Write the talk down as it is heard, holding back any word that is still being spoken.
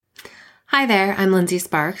Hi there, I'm Lindsay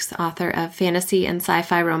Sparks, author of fantasy and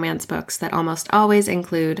sci-fi romance books that almost always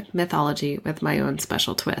include mythology with my own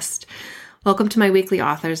special twist. Welcome to my weekly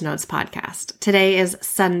Author's Notes podcast. Today is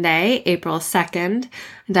Sunday, April 2nd,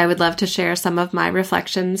 and I would love to share some of my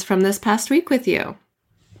reflections from this past week with you.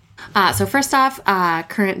 So first off,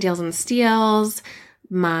 current deals and steals.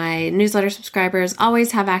 My newsletter subscribers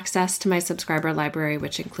always have access to my subscriber library,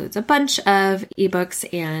 which includes a bunch of ebooks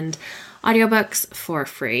and audiobooks for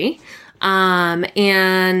free.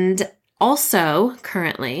 And also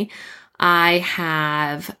currently I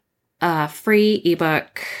have a free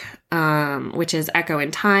ebook, which is Echo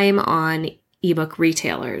in Time on ebook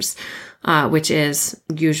retailers, which is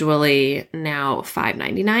usually now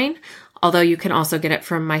 $5.99. Although you can also get it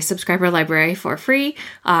from my subscriber library for free.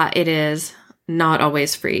 It is not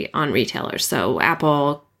always free on retailers. So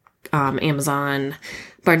Apple, Amazon,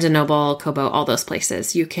 Barnes & Noble, Kobo, all those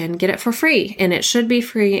places. You can get it for free, and it should be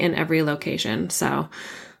free in every location. So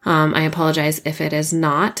I apologize if it is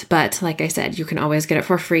not, but like I said, you can always get it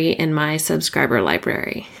for free in my subscriber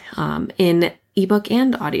library, in ebook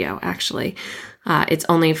and audio, actually. It's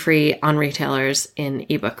only free on retailers in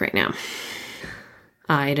ebook right now.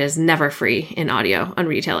 It is never free in audio on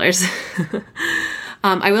retailers.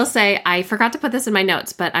 I will say, I forgot to put this in my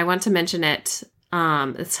notes, but I want to mention it.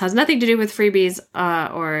 This has nothing to do with freebies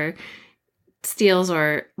or steals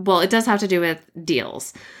it does have to do with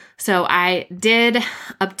deals. So I did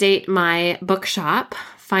update my bookshop,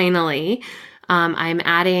 finally. I'm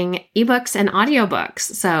adding ebooks and audiobooks.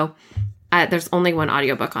 So there's only one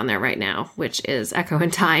audiobook on there right now, which is Echo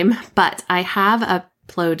in Time, but I have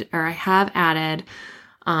added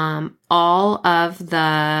all of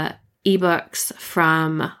the ebooks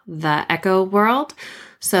from the Echo world.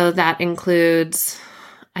 So that includes,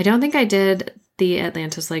 I don't think I did the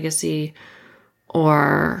Atlantis Legacy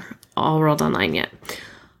or All World Online yet.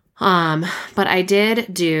 But I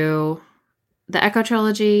did do the Echo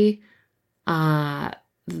trilogy,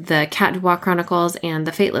 the Cat Dubois Chronicles, and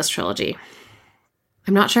the Fateless trilogy.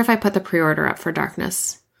 I'm not sure if I put the pre-order up for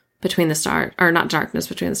Darkness Between the Stars, or not Darkness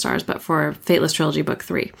Between the Stars, but for Fateless Trilogy Book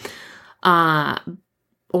 3.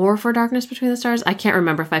 Or for Darkness Between the Stars. I can't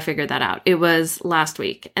remember if I figured that out. It was last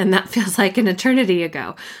week, and that feels like an eternity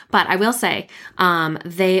ago. But I will say,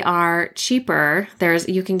 they are cheaper.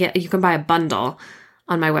 You can buy a bundle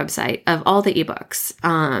on my website of all the ebooks,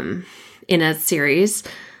 in a series.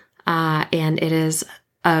 And it is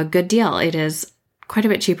a good deal. It is quite a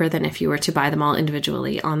bit cheaper than if you were to buy them all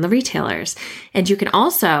individually on the retailers. And you can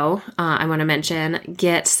also, I want to mention,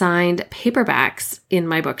 get signed paperbacks in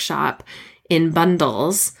my bookshop in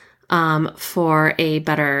bundles, for a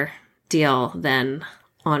better deal than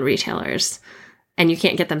on retailers. And you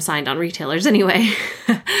can't get them signed on retailers anyway.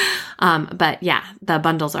 But yeah, the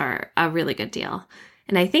bundles are a really good deal.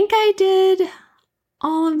 And I think I did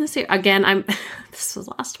all of this here. Again, this was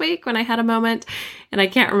last week when I had a moment, and I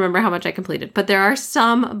can't remember how much I completed, but there are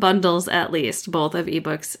some bundles at least, both of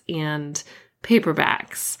ebooks and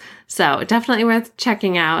paperbacks. So definitely worth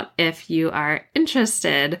checking out if you are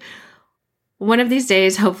interested. One of these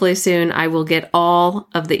days, hopefully soon, I will get all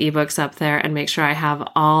of the ebooks up there and make sure I have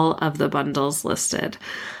all of the bundles listed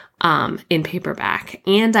in paperback.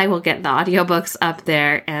 And I will get the audiobooks up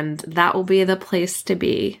there, and that will be the place to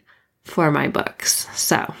be for my books.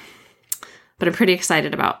 But I'm pretty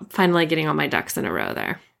excited about finally getting all my ducks in a row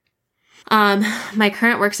there. My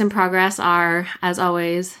current works in progress are, as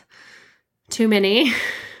always, too many.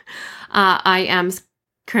 I am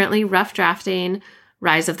currently rough drafting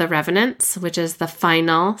Rise of the Revenants, which is the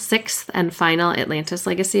sixth and final Atlantis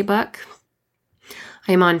Legacy book.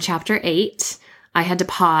 I am on chapter 8. I had to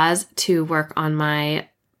pause to work on my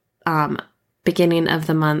beginning of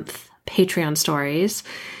the month Patreon stories.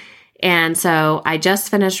 And so I just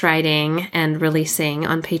finished writing and releasing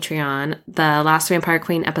on Patreon The Last Vampire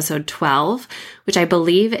Queen episode 12, which I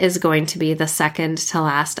believe is going to be the second to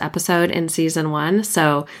last episode in season 1.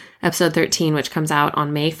 So episode 13, which comes out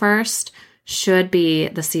on May 1st, should be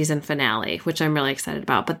the season finale, which I'm really excited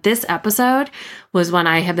about. But this episode was one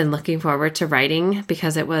I have been looking forward to writing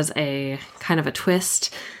because it was a kind of a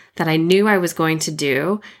twist that I knew I was going to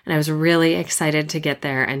do, and I was really excited to get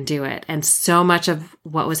there and do it. And so much of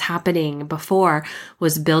what was happening before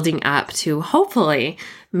was building up to hopefully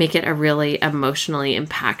make it a really emotionally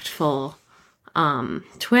impactful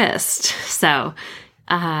twist. So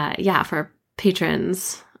for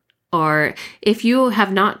patrons, or if you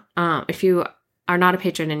have not, if you are not a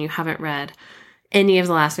patron and you haven't read any of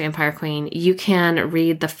The Last Vampire Queen, you can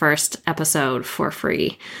read the first episode for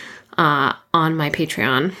free on my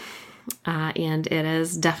Patreon. And it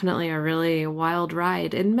is definitely a really wild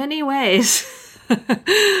ride in many ways.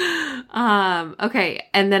 Okay.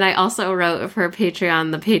 And then I also wrote for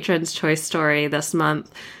Patreon the Patron's Choice story this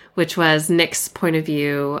month, which was Nick's point of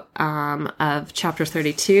view of chapter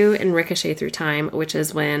 32 in Ricochet Through Time, which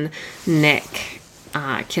is when Nick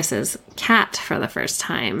kisses Kat for the first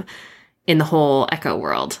time in the whole Echo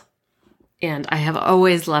world. And I have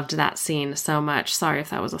always loved that scene so much. Sorry if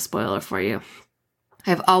that was a spoiler for you.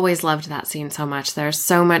 I've always loved that scene so much. There's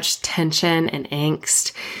so much tension and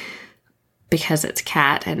angst because it's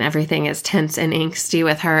Kat and everything is tense and angsty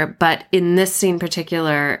with her. But in this scene in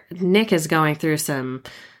particular, Nick is going through some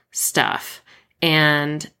stuff.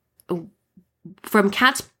 And from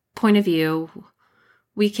Kat's point of view,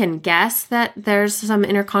 we can guess that there's some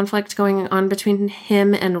inner conflict going on between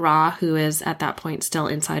him and Ra, who is at that point still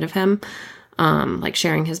inside of him, like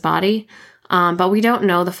sharing his body. But we don't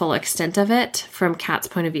know the full extent of it from Kat's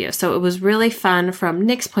point of view. So it was really fun from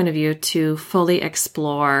Nick's point of view to fully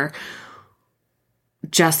explore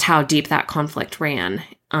just how deep that conflict ran.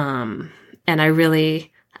 And I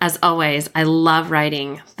really, as always, I love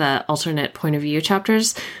writing the alternate point of view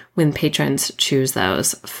chapters when patrons choose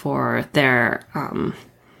those for their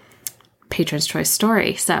Patron's Choice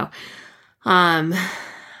story. So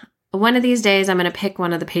one of these days, I'm going to pick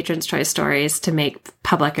one of the Patron's Choice stories to make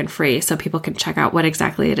public and free so people can check out what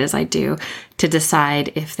exactly it is I do to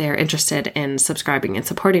decide if they're interested in subscribing and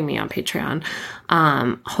supporting me on Patreon.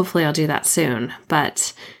 Hopefully I'll do that soon.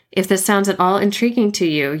 But if this sounds at all intriguing to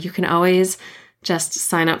you, you can always just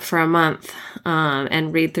sign up for a month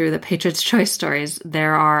and read through the Patron's Choice stories.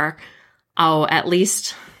 There are, at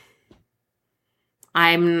least,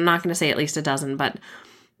 I'm not going to say at least a dozen, but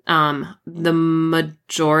the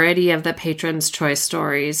majority of the Patron's Choice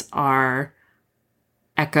stories are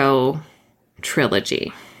Echo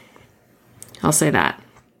trilogy. I'll say that.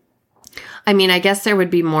 I mean, I guess there would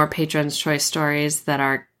be more Patron's Choice stories that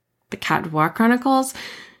are the Kat Dubois Chronicles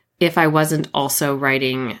if I wasn't also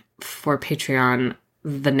writing for Patreon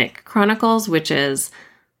the Nick Chronicles, which is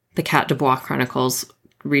the Kat Dubois Chronicles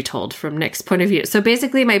retold from Nick's point of view. So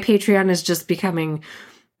basically my Patreon is just becoming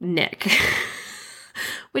Nick.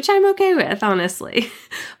 Which I'm okay with, honestly.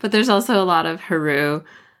 But there's also a lot of Haru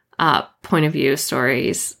point of view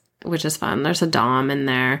stories, which is fun. There's a Dom in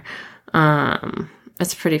there.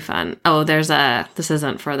 It's pretty fun. Oh, this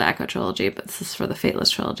isn't for the Echo trilogy, but this is for the Fateless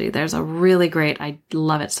trilogy. There's a really great, I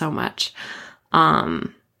love it so much, a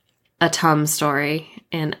Tum story.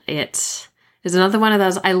 And it is another one of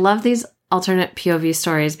those. I love these alternate POV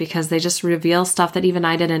stories because they just reveal stuff that even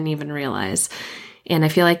I didn't even realize. And I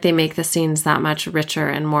feel like they make the scenes that much richer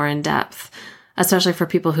and more in depth, especially for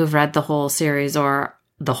people who've read the whole series or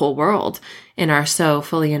the whole world and are so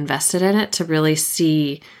fully invested in it. To really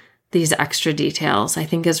see these extra details, I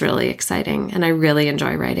think is really exciting. And I really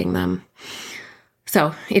enjoy writing them.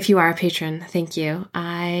 So if you are a patron, thank you.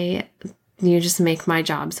 You just make my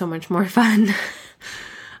job so much more fun.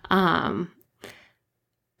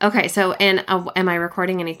 Okay, so, and am I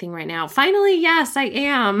recording anything right now? Finally, yes, I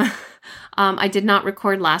am. I did not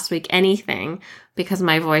record last week anything because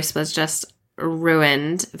my voice was just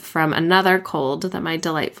ruined from another cold that my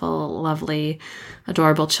delightful, lovely,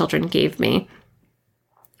 adorable children gave me.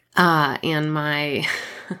 And my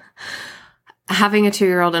having a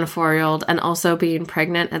 2-year-old and a 4-year-old and also being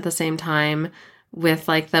pregnant at the same time with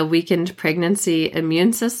like the weakened pregnancy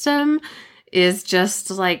immune system is just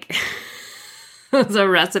like... It's a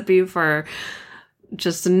recipe for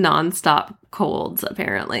just nonstop colds,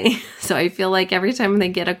 apparently. So I feel like every time they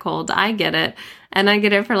get a cold, I get it. And I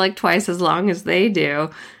get it for like twice as long as they do.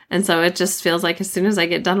 And so it just feels like as soon as I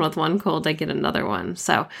get done with one cold, I get another one.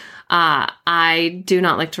 So I do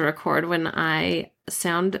not like to record when I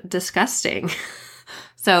sound disgusting.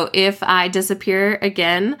 So if I disappear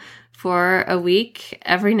again for a week,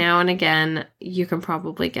 every now and again, you can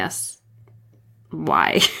probably guess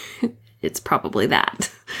why. It's probably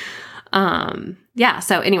that.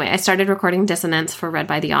 So anyway, I started recording Dissonance for Read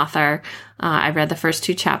by the Author. I read the first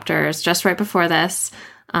 2 chapters just right before this.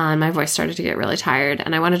 My voice started to get really tired,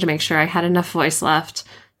 and I wanted to make sure I had enough voice left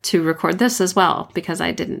to record this as well, because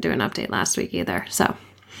I didn't do an update last week either. So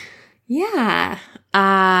yeah.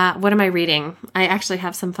 What am I reading? I actually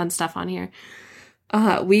have some fun stuff on here.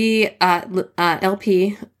 LP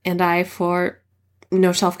and I, for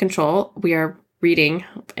No Self-Control, we are reading,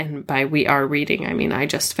 and by we are reading, I mean I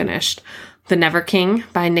just finished The Never King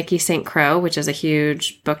by Nikki St. Crow, which is a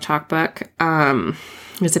huge book talk book.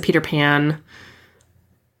 It's a Peter Pan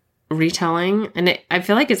retelling, and I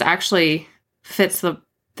feel like it's actually fits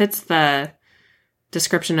the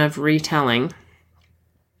description of retelling.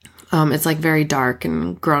 It's like very dark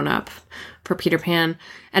and grown up for Peter Pan,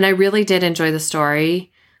 and I really did enjoy the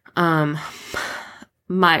story.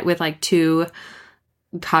 with like 2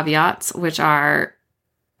 caveats, which are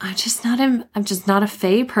I'm just not a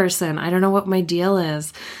fae person. I don't know what my deal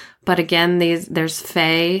is. But again, there's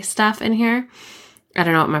fae stuff in here. I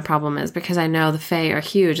don't know what my problem is because I know the fae are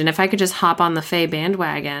huge. And if I could just hop on the fae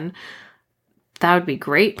bandwagon, that would be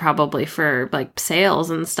great probably for like sales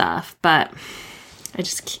and stuff. But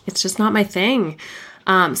it's just not my thing.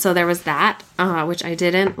 So there was that, which I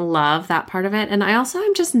didn't love that part of it. And I also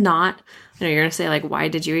am just not, you're going to say like, why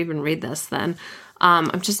did you even read this then?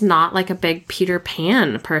 I'm just not like a big Peter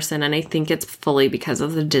Pan person. And I think it's fully because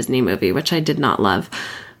of the Disney movie, which I did not love.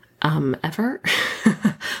 Ever.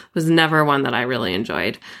 Was never one that I really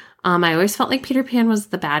enjoyed. I always felt like Peter Pan was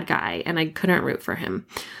the bad guy and I couldn't root for him.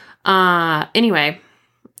 Anyway,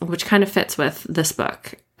 which kind of fits with this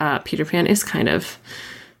book. Peter Pan is kind of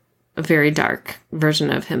a very dark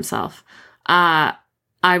version of himself. I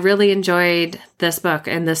really enjoyed this book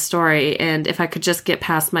and this story. And if I could just get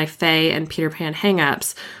past my Faye and Peter Pan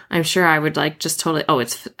hangups, I'm sure I would like just totally,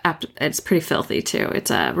 it's pretty filthy too.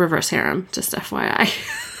 It's a reverse harem, just FYI.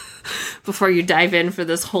 Before you dive in for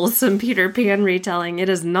this wholesome Peter Pan retelling, it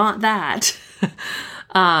is not that.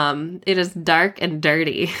 It is dark and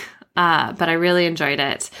dirty, but I really enjoyed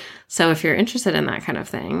it. So if you're interested in that kind of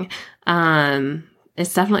thing,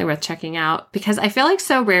 it's definitely worth checking out because I feel like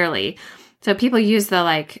so rarely, so people use the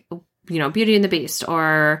like, Beauty and the Beast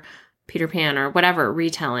or Peter Pan or whatever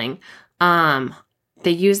retelling.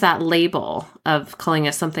 They use that label of calling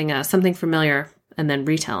it something familiar and then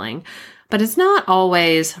retelling. But it's not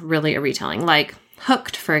always really a retelling. Like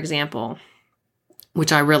Hooked, for example,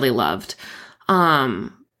 which I really loved. I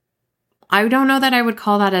don't know that I would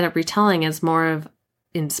call that a retelling. It's more of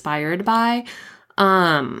inspired by.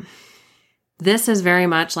 This is very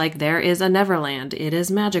much like there is a Neverland. It is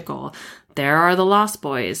magical. There are the Lost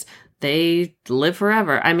Boys. They live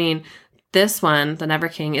forever. I mean, this one, The Never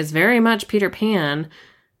King, is very much Peter Pan.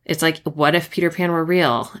 It's like, what if Peter Pan were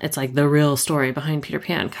real? It's like the real story behind Peter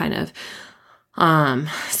Pan, kind of.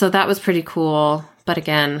 So that was pretty cool. But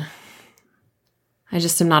again, I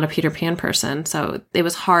just am not a Peter Pan person. So it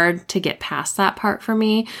was hard to get past that part for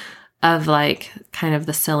me of like kind of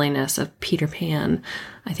the silliness of Peter Pan.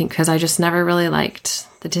 I think because I just never really liked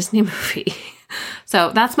the Disney movie. So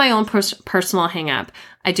that's my own personal hang up.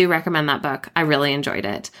 I do recommend that book. I really enjoyed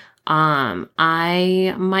it.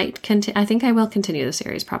 I might continue. I think I will continue the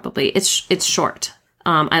series probably. It's short.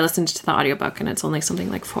 I listened to the audiobook and it's only something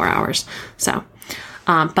like 4 hours. So,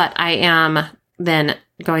 but I am then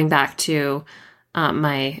going back to,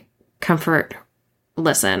 my comfort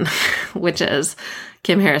listen, which is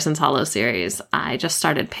Kim Harrison's Hollow series. I just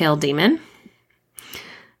started Pale Demon.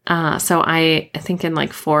 So I think in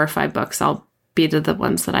like 4 or 5 books, I'll be to the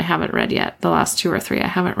ones that I haven't read yet. The last 2 or 3 I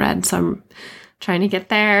haven't read. So I'm trying to get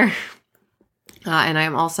there. And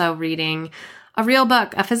I'm also reading a real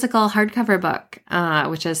book, a physical hardcover book,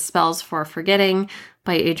 which is Spells for Forgetting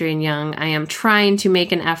by Adrienne Young. I am trying to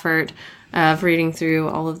make an effort of reading through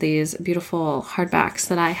all of these beautiful hardbacks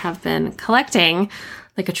that I have been collecting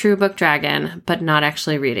like a true book dragon, but not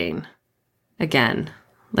actually reading. Again,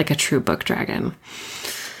 like a true book dragon.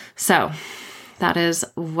 So that is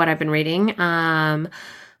what I've been reading.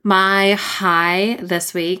 My high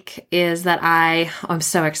this week is that I'm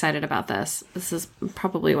so excited about this. This is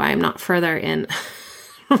probably why I'm not further in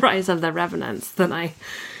Rise of the Revenants than I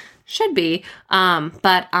should be.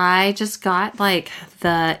 But I just got like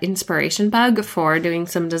the inspiration bug for doing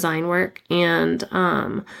some design work, and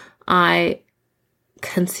I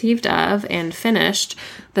conceived of and finished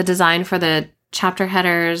the design for the chapter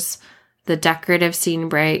headers, the decorative scene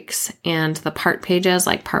breaks, and the part pages,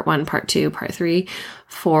 like part 1, part 2, part 3,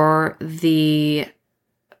 for the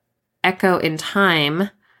Echo in Time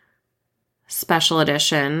special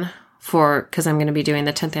edition because I'm going to be doing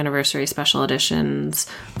the 10th anniversary special editions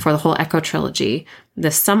for the whole Echo trilogy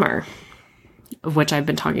this summer, which I've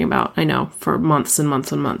been talking about, I know, for months and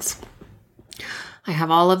months and months. I have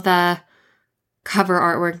all of the cover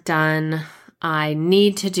artwork done. I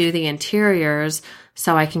need to do the interiors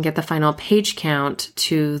so I can get the final page count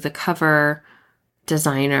to the cover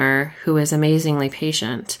designer, who is amazingly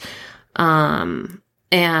patient. And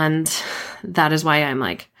that is why I'm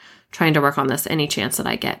like trying to work on this any chance that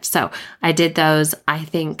I get. So I did those. I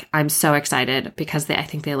think I'm so excited because I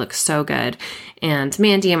think they look so good. And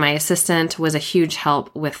Mandy, my assistant, was a huge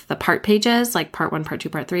help with the part pages, like part 1, part 2,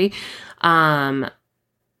 part 3. And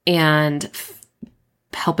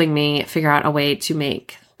helping me figure out a way to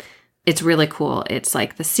make it's really cool. It's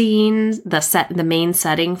like the scenes, the main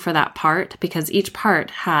setting for that part, because each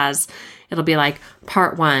part it'll be like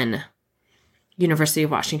part 1, University of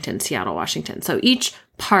Washington, Seattle, Washington. So each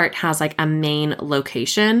part has like a main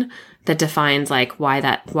location that defines like why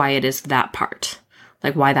it is that part,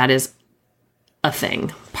 like why that is a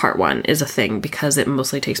thing. Part 1 is a thing because it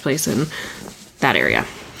mostly takes place in that area.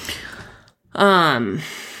 And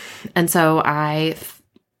so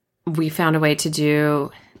we found a way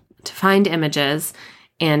to find images,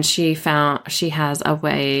 and she has a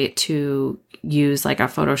way to use like a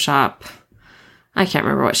Photoshop. I can't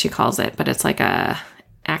remember what she calls it, but it's like a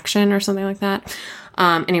action or something like that.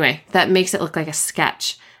 Anyway, that makes it look like a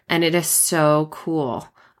sketch, and it is so cool.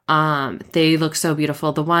 They look so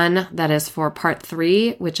beautiful. The one that is for part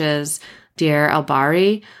 3, which is Deir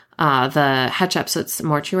el-Bahari, the Hatshepsut's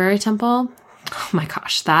mortuary temple. Oh my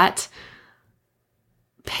gosh, that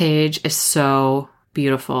page is so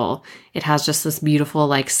beautiful. It has just this beautiful,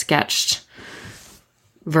 like, sketched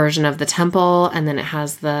version of the temple, and then it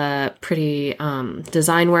has the pretty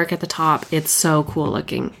design work at the top. It's so cool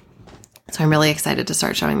looking. So I'm really excited to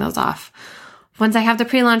start showing those off. Once I have the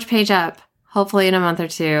pre-launch page up, hopefully in a month or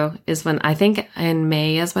two, is when I think in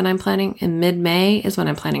mid-May is when I'm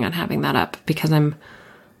planning on having that up, because I'm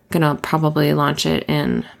going to probably launch it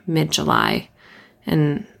in mid-July.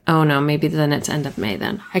 And oh no, maybe then it's end of May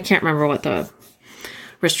then. I can't remember what the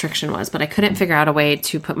restriction was, but I couldn't figure out a way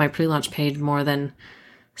to put my pre-launch page more than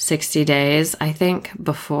 60 days, I think,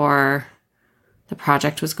 before the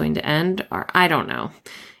project was going to end, or I don't know.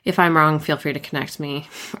 If I'm wrong, feel free to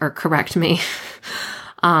correct me.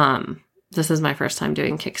 This is my first time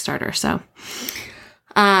doing Kickstarter, so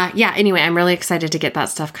anyway, I'm really excited to get that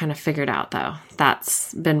stuff kind of figured out, though.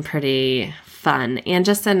 That's been pretty fun, and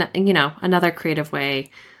just another creative way.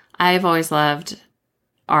 I've always loved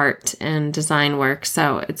art and design work,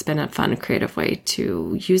 so it's been a fun, creative way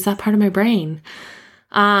to use that part of my brain.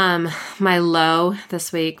 My low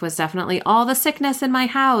this week was definitely all the sickness in my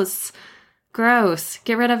house. Gross.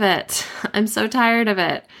 Get rid of it. I'm so tired of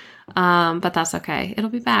it. But that's okay. It'll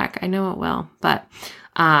be back. I know it will. But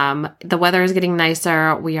the weather is getting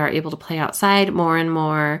nicer. We are able to play outside more and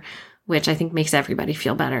more, which I think makes everybody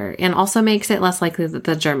feel better, and also makes it less likely that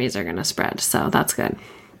the germs are going to spread. So that's good.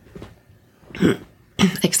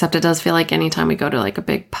 Except it does feel like anytime we go to like a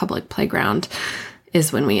big public playground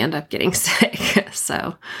is when we end up getting sick.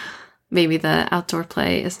 So maybe the outdoor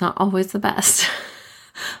play is not always the best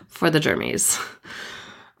for the germies.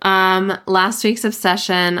 Last week's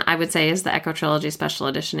obsession, I would say, is the Echo Trilogy Special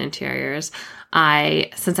Edition interiors.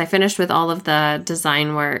 Since I finished with all of the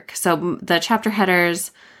design work, so the chapter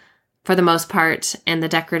headers, for the most part, and the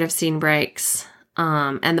decorative scene breaks,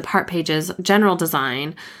 and the part pages, general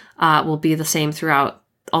design, will be the same throughout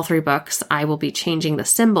all 3 books. I will be changing the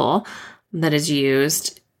symbol that is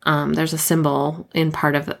used. There's a symbol in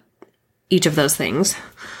part of each of those things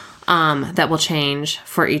that will change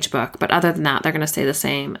for each book. But other than that, they're going to stay the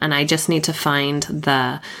same. And I just need to find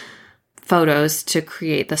the photos to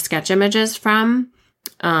create the sketch images from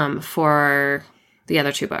for the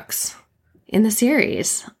other 2 books in the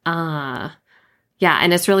series. And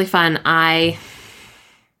it's really fun. I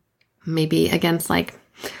maybe against like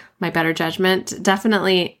my better judgment,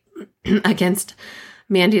 definitely against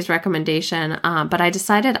Mandy's recommendation. But I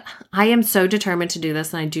decided I am so determined to do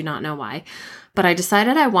this, and I do not know why. But I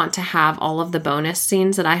decided I want to have all of the bonus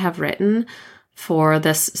scenes that I have written for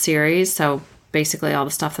this series. So basically all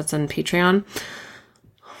the stuff that's in Patreon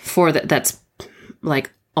that's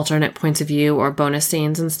like alternate points of view or bonus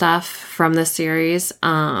scenes and stuff from this series.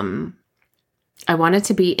 I want it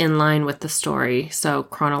to be in line with the story. So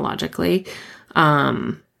chronologically,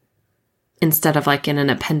 instead of like in an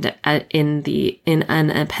appendix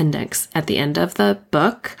at the end of the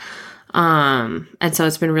book. And so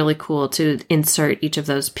it's been really cool to insert each of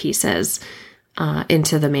those pieces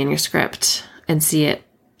into the manuscript and see it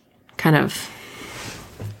kind of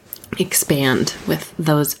expand with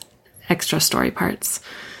those extra story parts.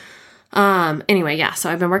 Anyway, so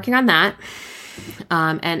I've been working on that.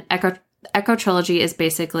 And Echo Trilogy is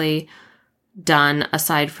basically done,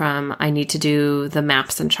 aside from I need to do the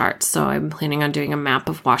maps and charts. So I'm planning on doing a map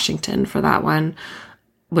of Washington for that one,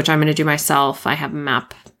 which I'm going to do myself. I have a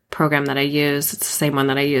map program that I use. It's the same one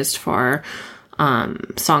that I used for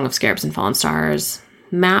Song of Scarabs and Fallen Stars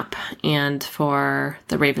map and for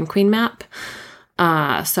the Raven Queen map.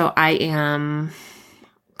 So I am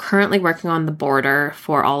currently working on the border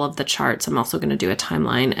for all of the charts. I'm also going to do a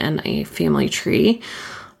timeline and a family tree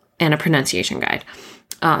and a pronunciation guide.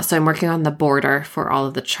 So I'm working on the border for all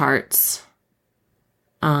of the charts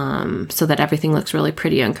so that everything looks really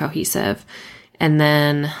pretty and cohesive. And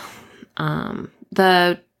then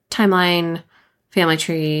the timeline, family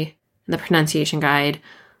tree, and the pronunciation guide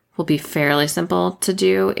will be fairly simple to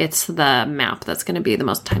do. It's the map that's going to be the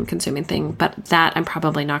most time-consuming thing, but that I'm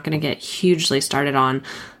probably not going to get hugely started on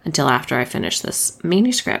until after I finish this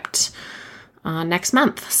manuscript next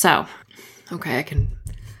month. So, okay, I can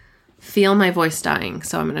feel my voice dying,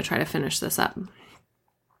 so I'm going to try to finish this up.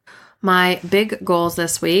 My big goals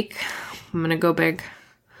this week, I'm going to go big,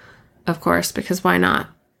 of course, because why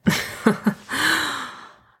not?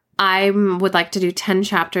 I would like to do 10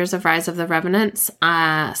 chapters of Rise of the Revenants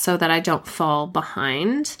so that I don't fall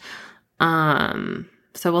behind. So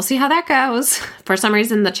we'll see how that goes. For some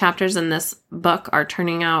reason, the chapters in this book are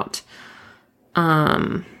turning out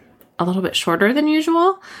a little bit shorter than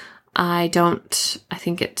usual. I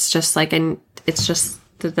think it's just like, it's just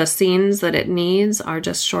the scenes that it needs are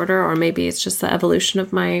just shorter, or maybe it's just the evolution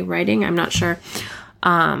of my writing. I'm not sure.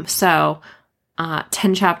 10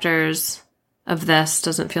 chapters of this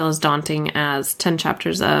doesn't feel as daunting as 10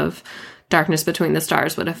 chapters of Darkness Between the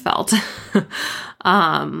Stars would have felt.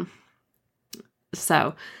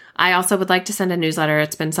 So I also would like to send a newsletter.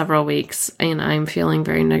 It's been several weeks and I'm feeling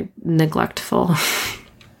very neglectful.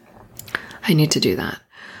 I need to do that.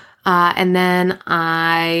 And then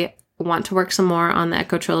I want to work some more on the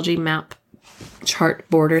Echo Trilogy map chart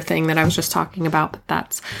border thing that I was just talking about. But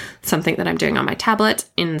that's something that I'm doing on my tablet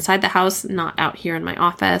inside the house, not out here in my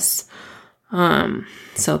office.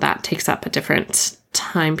 So that takes up a different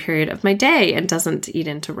time period of my day and doesn't eat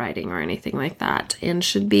into writing or anything like that. And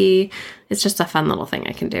it's just a fun little thing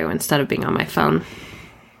I can do instead of being on my phone.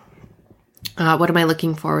 What am I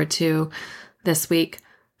looking forward to this week?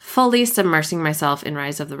 Fully submersing myself in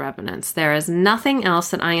Rise of the Revenants. There is nothing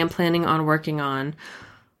else that I am planning on working on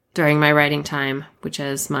during my writing time, which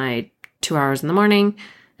is my 2 hours in the morning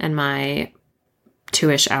and my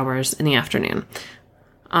 2-ish hours in the afternoon.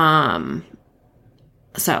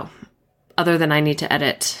 So other than I need to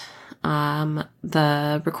edit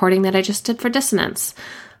the recording that I just did for Dissonance.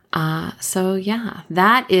 So yeah,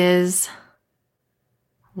 that is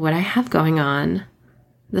what I have going on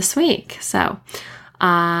this week. So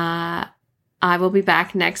I will be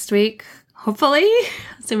back next week, hopefully,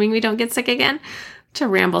 assuming we don't get sick again, to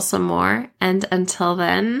ramble some more. And until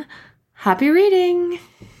then, happy reading!